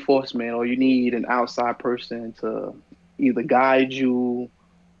that reinforcement, or you need an outside person to either guide you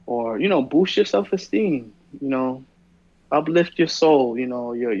or boost your self-esteem. Uplift your soul.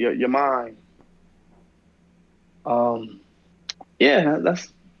 Your mind. Yeah,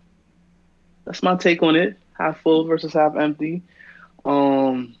 that's my take on it. Half full versus half empty.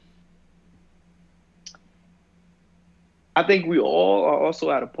 Um, I think we all are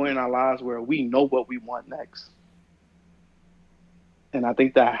also at a point in our lives where we know what we want next. And I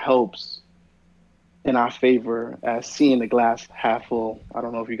think that helps in our favor as seeing the glass half full. I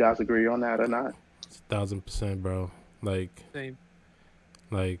don't know if you guys agree on that or not. 1,000%, bro. Like, Same.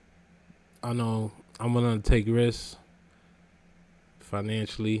 like, I know I'm gonna take risks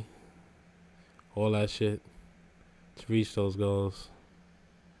financially, all that shit to reach those goals.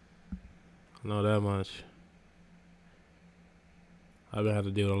 I know that much. I've been had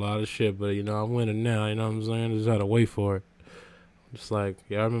to deal with a lot of shit, but I'm winning now. You know what I'm saying? I just had to wait for it. Just like,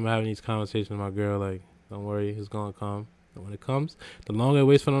 I remember having these conversations with my girl. Like, don't worry, it's gonna come. And when it comes, the longer it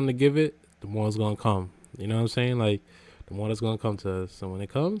waits for them to give it, the more it's gonna come. You know what I'm saying? Like, the more it's gonna come to us. And when it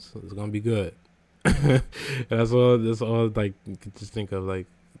comes, it's gonna be good. And that's all. Like, you could just think of, like,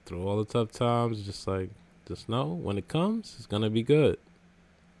 through all the tough times. Just know when it comes, it's gonna be good.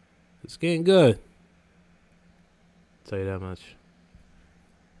 It's getting good. I'll tell you that much.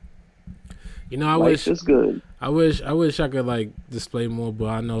 I Life is good. I wish I could like display more, but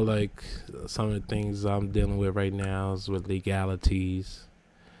I know like some of the things I'm dealing with right now is with legalities.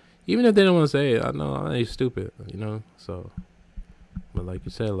 Even if they don't want to say it, I know I ain't stupid, So, but like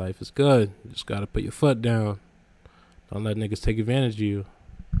you said, life is good. You just gotta put your foot down. Don't let niggas take advantage of you.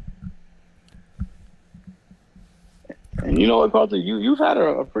 And you know what, Carter? You've had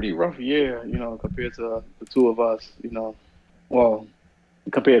a pretty rough year, compared to the two of us. Well,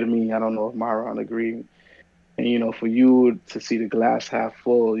 compared to me. I don't know if Myron agreed. And for you to see the glass half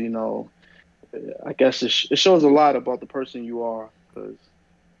full, I guess it shows a lot about the person you are. Because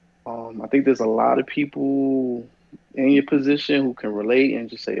I think there's a lot of people in your position who can relate and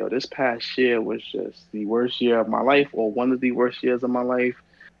just say, "Yo, this past year was just the worst year of my life, or one of the worst years of my life,"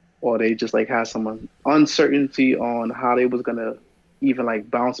 or they just like had some uncertainty on how they was gonna even like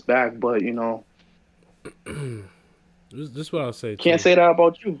bounce back. But This is what I'll say too. can't say that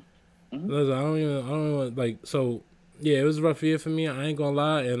about you. Listen, I don't even like. So yeah, it was a rough year for me. I ain't gonna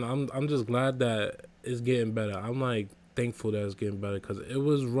lie, and I'm just glad that it's getting better. I'm like thankful that it's getting better because it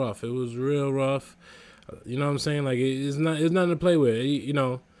was rough. It was real rough. You know what I'm saying? Like it's nothing to play with. It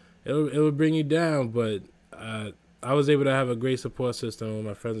would bring you down, but I was able to have a great support system with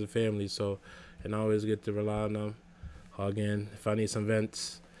my friends and family. So, and I always get to rely on them. Again, if I need some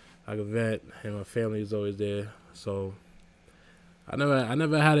vents, I can vent, and my family is always there. So I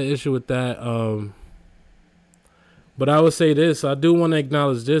never had an issue with that. But I would say this: I do want to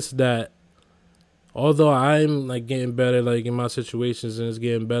acknowledge this, that although I'm like getting better, like in my situations, and it's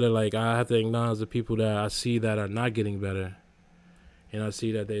getting better, like I have to acknowledge the people that I see that are not getting better, and I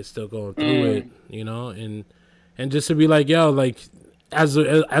see that they're still going through it, and just to be like, yo, like as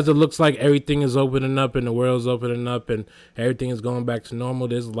it looks like everything is opening up and the world's opening up and everything is going back to normal,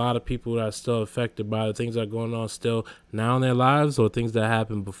 there's a lot of people that are still affected by the things that are going on still now in their lives, or things that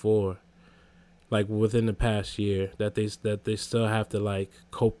happened before, like within the past year, that they still have to like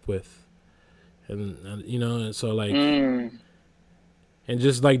cope with. And and so like, and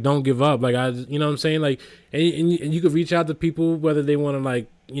just like don't give up. Like what I'm saying, like, and you could reach out to people whether they want to like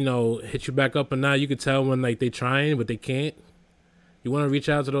hit you back up or not. You could tell when like they trying but they can't. You want to reach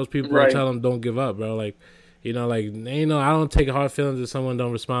out to those people and tell them don't give up, bro. Like, like I don't take hard feelings if someone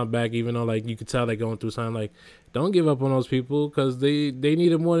don't respond back, even though like you could tell they're going through something. Like, don't give up on those people because they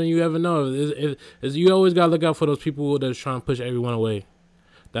need it more than you ever know. You always gotta look out for those people that's trying to push everyone away.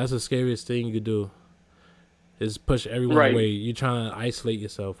 That's the scariest thing you could do, is push everyone away. You're trying to isolate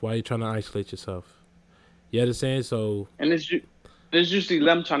yourself. Why are you trying to isolate yourself? You understand? So, and it's usually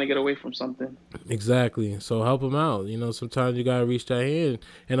them trying to get away from something. Exactly. So help them out. Sometimes you gotta reach that hand.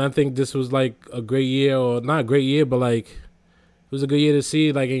 And I think this was like a great year, or not a great year, but like it was a good year to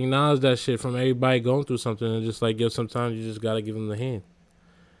see, like, acknowledge that shit from everybody going through something, and just like, yo, sometimes you just gotta give them the hand.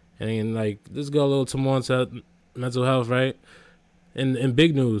 And then, like, let's go a little to more into mental health, right? In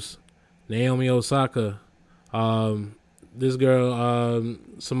big news, Naomi Osaka, this girl,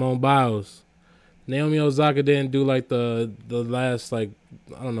 Simone Biles. Naomi Osaka didn't do like the last, like,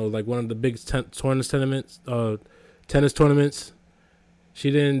 I don't know, like one of the big tennis tournaments.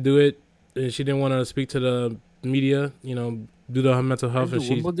 She didn't do it, and she didn't want to speak to the media, due to her mental health. And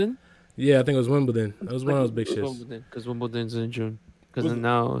Wimbledon? Yeah, I think it was Wimbledon. It was one of those big shits. Wimbledon, because Wimbledon's in June. Because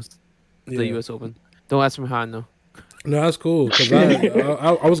now it's the U.S. Open. Don't ask me how I know. No, that's cool. Because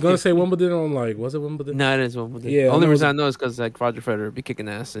I was gonna say Wimbledon. I'm like, was it Wimbledon? No, it is Wimbledon. Yeah. Only reason I know is because like Roger Federer be kicking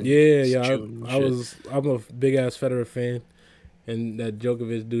ass. And I'm a big ass Federer fan, and that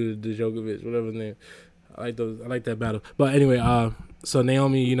Djokovic dude, the Djokovic, whatever his name. I like that battle. But anyway, so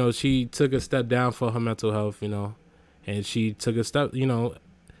Naomi, she took a step down for her mental health, and she took a step,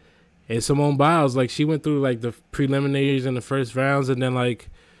 and Simone Biles, like, she went through like the preliminaries in the first rounds, and then like,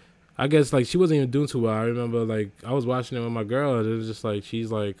 I guess like she wasn't even doing too well. I remember like I was watching it with my girl, and it was just like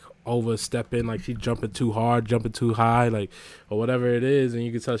she's like overstepping, like she jumping too hard, jumping too high, like, or whatever it is, and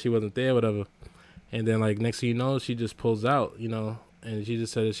you could tell she wasn't there, whatever. And then like next thing you know, she just pulls out, and she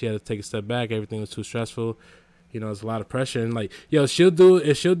just said that she had to take a step back. Everything was too stressful. It's a lot of pressure, and like, yo, she'll do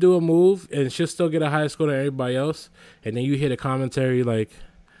a move, and she'll still get a higher score than everybody else. And then you hear the commentary like,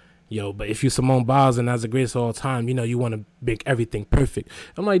 yo, but if you Simone Biles and that's the greatest of all time, you want to make everything perfect.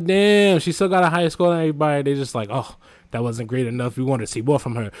 I'm like, damn, she still got a higher score than everybody. They just like, oh, that wasn't great enough. We wanted to see more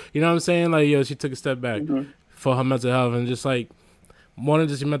from her. You know what I'm saying? Like, yo, she took a step back for her mental health, and just like, more than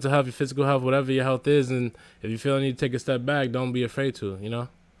just your mental health, your physical health, whatever your health is, and if you feel you need to take a step back, don't be afraid to,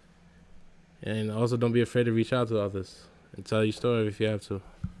 And also don't be afraid to reach out to others and tell your story if you have to.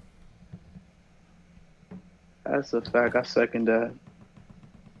 That's a fact. I second that.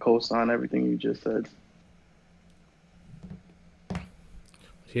 Co-sign everything you just said.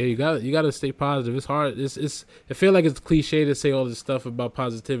 Yeah, you got to stay positive. It's hard. I feel like it's cliche to say all this stuff about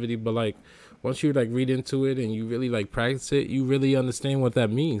positivity, but like once you like read into it and you really like practice it, you really understand what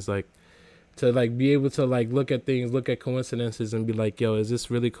that means. Like to like be able to like look at things, look at coincidences, and be like, yo, is this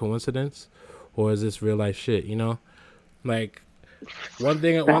really coincidence, or is this real life shit? Like. One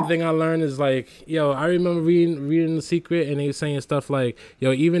thing I learned is like, yo, I remember reading The Secret, and they were saying stuff like,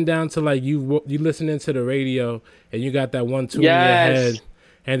 yo, even down to like you listening to the radio and you got that one tune in your head,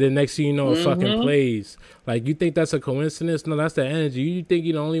 And then next thing you know, it fucking Mm-hmm. plays. Like, you think that's a coincidence? No, that's the energy. You think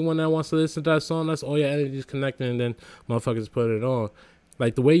you're the only one that wants to listen to that song? That's all your energy's connecting, and then motherfuckers put it on.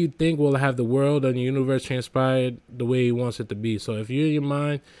 Like, the way you think will have the world and the universe transpired the way he wants it to be. So if you're in your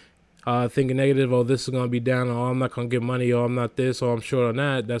mind thinking negative, oh, this is going to be down, or I'm not going to get money, or I'm not this, or I'm short on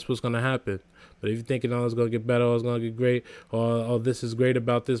that, that's what's going to happen. But if you're thinking, oh, it's going to get better, or it's going to get great, or oh, this is great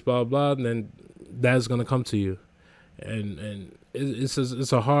about this, blah, blah, then that's going to come to you. And it's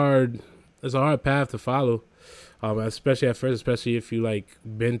a hard path to follow, especially at first, especially if you like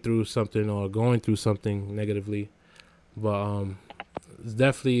been through something or going through something negatively. But it's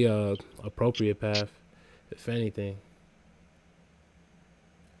definitely a appropriate path, if anything.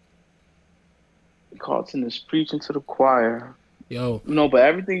 Carlton is preaching to the choir. Yo, No, but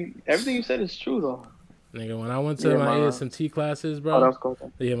everything you said is true though. nigga, when I went to Yeah, my man. ASMT classes, Oh, bro. that's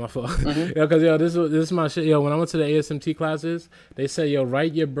Carlton. Yeah, my fault. Mhm. Yo, cause yo, this is my shit. Yo, when I went to the ASMT classes, they said, yo,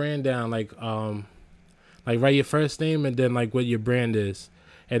 write your brand down, like write your first name and then like what your brand is.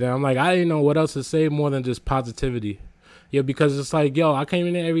 And then I'm like, I didn't know what else to say more than just positivity. Yeah, because it's like, yo, I came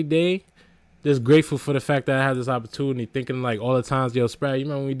in there every day, just grateful for the fact that I had this opportunity, thinking like all the times, yo, Sprat, you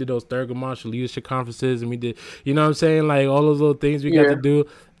remember when we did those Thurgood Marshall leadership conferences and we did, you know what I'm saying, like all those little things we got Yeah. to do.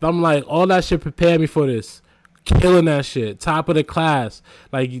 I'm like, all that shit prepared me for this. Killing that shit, top of the class.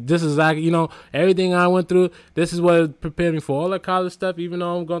 Like, this is like, you know, everything I went through, this is what it prepared me for all the college stuff. Even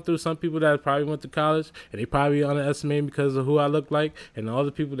though I'm going through some people that probably went to college and they probably underestimated me because of who I look like, and all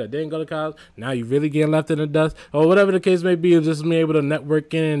the people that didn't go to college, now you really getting left in the dust, or whatever the case may be. It's just me able to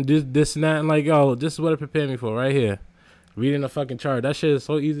network in and do this and that, and like, oh, this is what it prepared me for right here. Reading a fucking chart, that shit is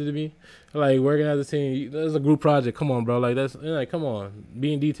so easy to me. Like, working as a team, there's a group project. Come on, bro. Like, that's like, come on,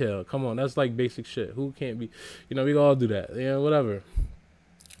 be in detail. Come on, that's like basic shit. Who can't be? You know, we all do that. You know, whatever.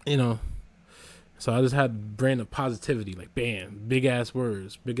 You know. So I just had brand of positivity, like, bam, big ass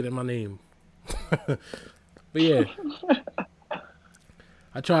words, bigger than my name. But yeah,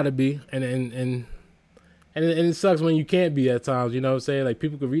 I try to be, and it sucks when you can't be at times, you know what I'm saying? Like,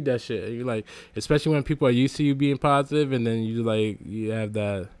 people could read that shit. And you're like, especially when people are used to you being positive, and then you have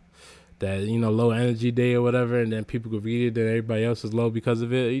that, you know, low energy day or whatever, and then people could read it, and everybody else is low because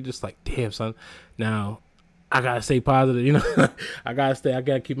of it. You just like, damn, son. Now, I gotta stay positive, you know? I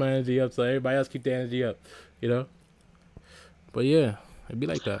gotta keep my energy up so everybody else keep their energy up, you know? But yeah, it'd be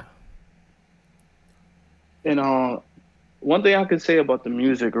like that. And one thing I could say about the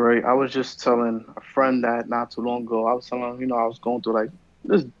music, right? I was just telling a friend that not too long ago. I was telling him, you know, I was going through like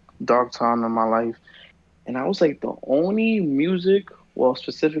this dark time in my life, and I was like, the only music, well,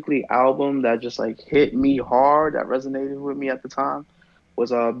 specifically album that just like hit me hard, that resonated with me at the time,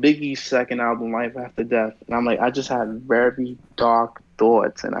 was Biggie's second album, Life After Death. And I'm like, I just had very dark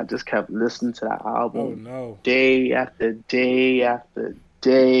thoughts, and I just kept listening to that Oh, album no. day after day after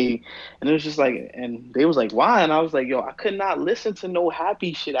day, and it was just like, and they was like, why? And I was like, yo, I could not listen to no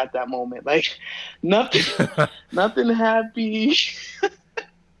happy shit at that moment, like nothing nothing happy,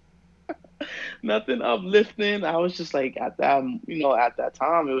 nothing uplifting. I was just like, at that, you know, at that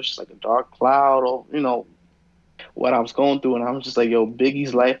time it was just like a dark cloud of, you know, what I was going through, and I was just like, yo,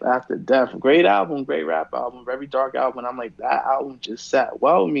 Biggie's Life After Death, great album, great rap album, very dark album. And I'm like, that album just sat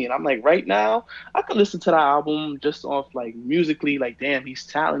well with me, and I'm like, right now I could listen to that album just off like musically, like, damn, he's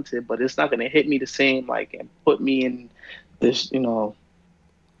talented, but it's not gonna hit me the same, like, and put me in this, you know,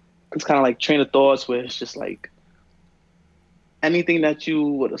 it's kind of like train of thoughts where it's just like anything that you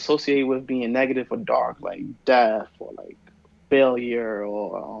would associate with being negative or dark, like death or like failure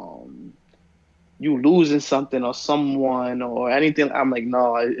or you losing something or someone or anything. I'm like,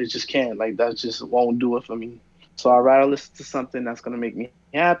 no, it just can't. Like, that just won't do it for me. So I'd rather listen to something that's gonna make me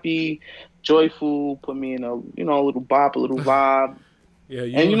happy, joyful, put me in a, you know, a little bop, a little vibe. Yeah,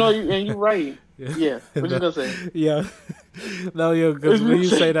 And you know, you're right. Yeah, what you gonna say? Yeah. No, yo, because when you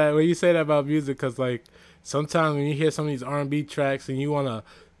say that about music, because like sometimes when you hear some of these R&B tracks and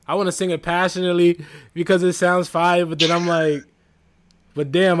I wanna sing it passionately because it sounds fire, but then I'm like, but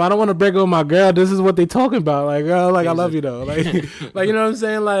damn, I don't want to break up with my girl. This is what they talking about. Like, girl, like, I love you though. Like, like, you know what I'm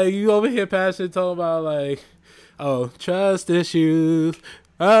saying? Like, you over here passionate talking about like, oh, trust issues.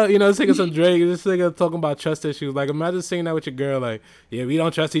 You know, singing some Drake. This nigga talking about trust issues. Like, imagine singing that with your girl. Like, yeah, we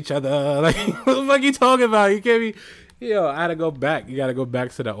don't trust each other. Like, what the fuck you talking about? You can't be. Yo, I had to go back. You gotta go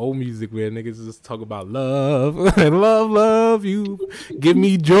back to the old music where niggas just talk about love and love you, give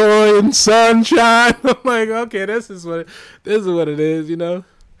me joy and sunshine. I'm like, okay, this is what it is, you know.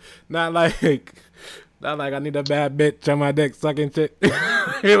 Not like I need a bad bitch on my dick sucking shit.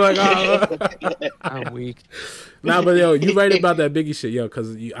 You're like, oh. I'm weak. Nah, but yo, you right about that Biggie shit, yo,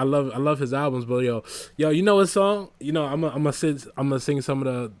 because I love his albums, but yo, you know what song? You know, I'm gonna sing some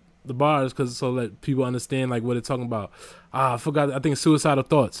of the bars because so that people understand like what it's talking about. I forgot. I think Suicidal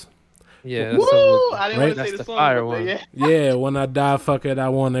Thoughts. Yeah, Woo! that's so I didn't Right? want to That's say the the song. fire but one. Yeah. Yeah, when I die, fuck it, I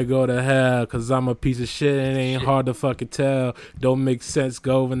wanna go to hell, cause I'm a piece of shit and it ain't hard to fucking tell. Don't make sense,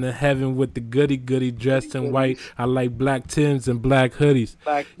 go into heaven with the goody dressed in white. I like black Tims and black hoodies.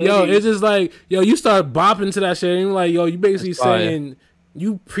 Black Yo, hoodie. it's just like, yo, you start bopping to that shit and you're like, yo, you basically That's fire. saying,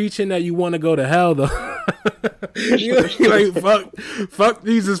 you preaching that you wanna go to hell though. You like, fuck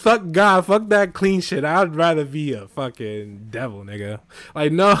Jesus, fuck God, fuck that clean shit. I'd rather be a fucking devil, nigga.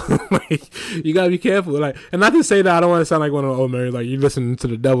 Like, no, like, you gotta be careful. Like, and not to say that I don't want to sound like one of the old Mary, like you listening to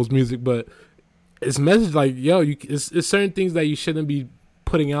the devil's music, but it's message like, yo, it's certain things that you shouldn't be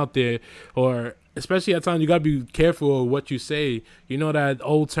putting out there, or especially at times you gotta be careful of what you say. You know that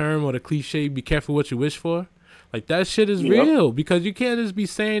old term or the cliche, be careful what you wish for. Like, that shit is Yep. real, because you can't just be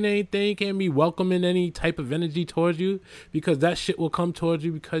saying anything, you can't be welcoming any type of energy towards you, because that shit will come towards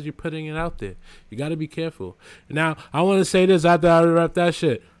you because you're putting it out there. You got to be careful. Now, I want to say this after I wrap that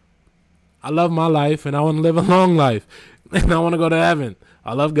shit. I love my life, and I want to live a long life, and I want to go to heaven.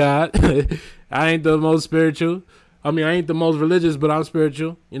 I love God. I ain't the most spiritual. I mean, I ain't the most religious, but I'm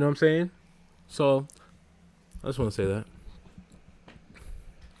spiritual. You know what I'm saying? So, I just want to say that.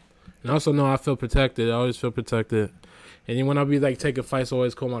 And I also know I feel protected. I always feel protected. And then when I be like taking fights, I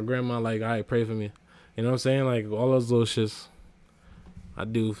always call my grandma like, all right, pray for me. You know what I'm saying? Like, all those little shits I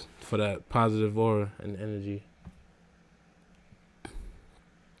do for that positive aura and energy.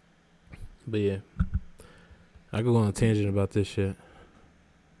 But yeah, I could go on a tangent about this shit.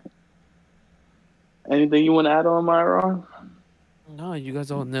 Anything you want to add on, Myron? No, you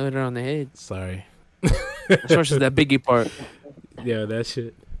guys all nailed it on the head. Sorry. Especially that Biggie part. Yeah, that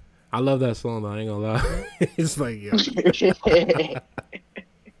shit. I love that song though, I ain't gonna lie. It's like, yo. The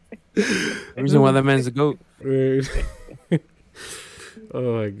reason why that man's a goat.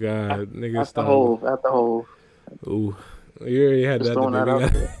 Oh my god, nigga, At the hole. Ooh, you already had Just that. throwing that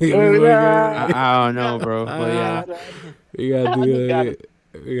debate. out there. I don't know, bro. But yeah. We gotta do You got that.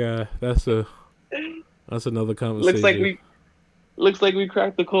 Yeah, that's another conversation. Looks like we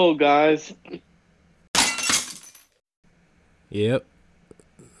cracked the code, guys. Yep.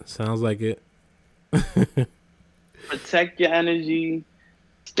 Sounds like it. Protect your energy.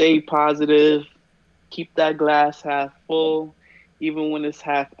 Stay positive. Keep that glass half full. Even when it's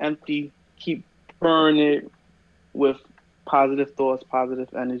half empty, keep pouring it with positive thoughts, positive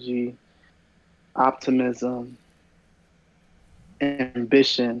energy, optimism,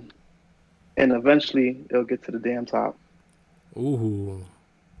 ambition, and eventually it'll get to the damn top. Ooh.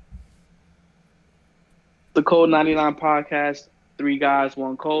 The Code 99 podcast, 3 guys,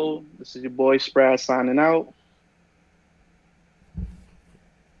 1 code. This is your boy Sprad signing out.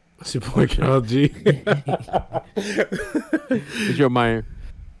 It's your boy Carl G. It's your Meyer.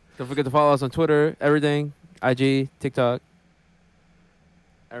 Don't forget to follow us on Twitter, everything, IG, TikTok.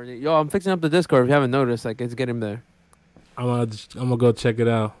 Everything. Yo, I'm fixing up the Discord if you haven't noticed. Like, it's getting there. I'm gonna go check it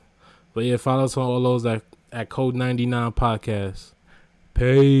out. But yeah, follow us on all those at Code 99 Podcast.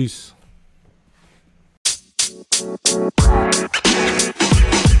 Peace.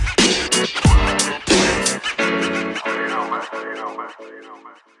 You know,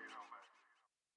 man.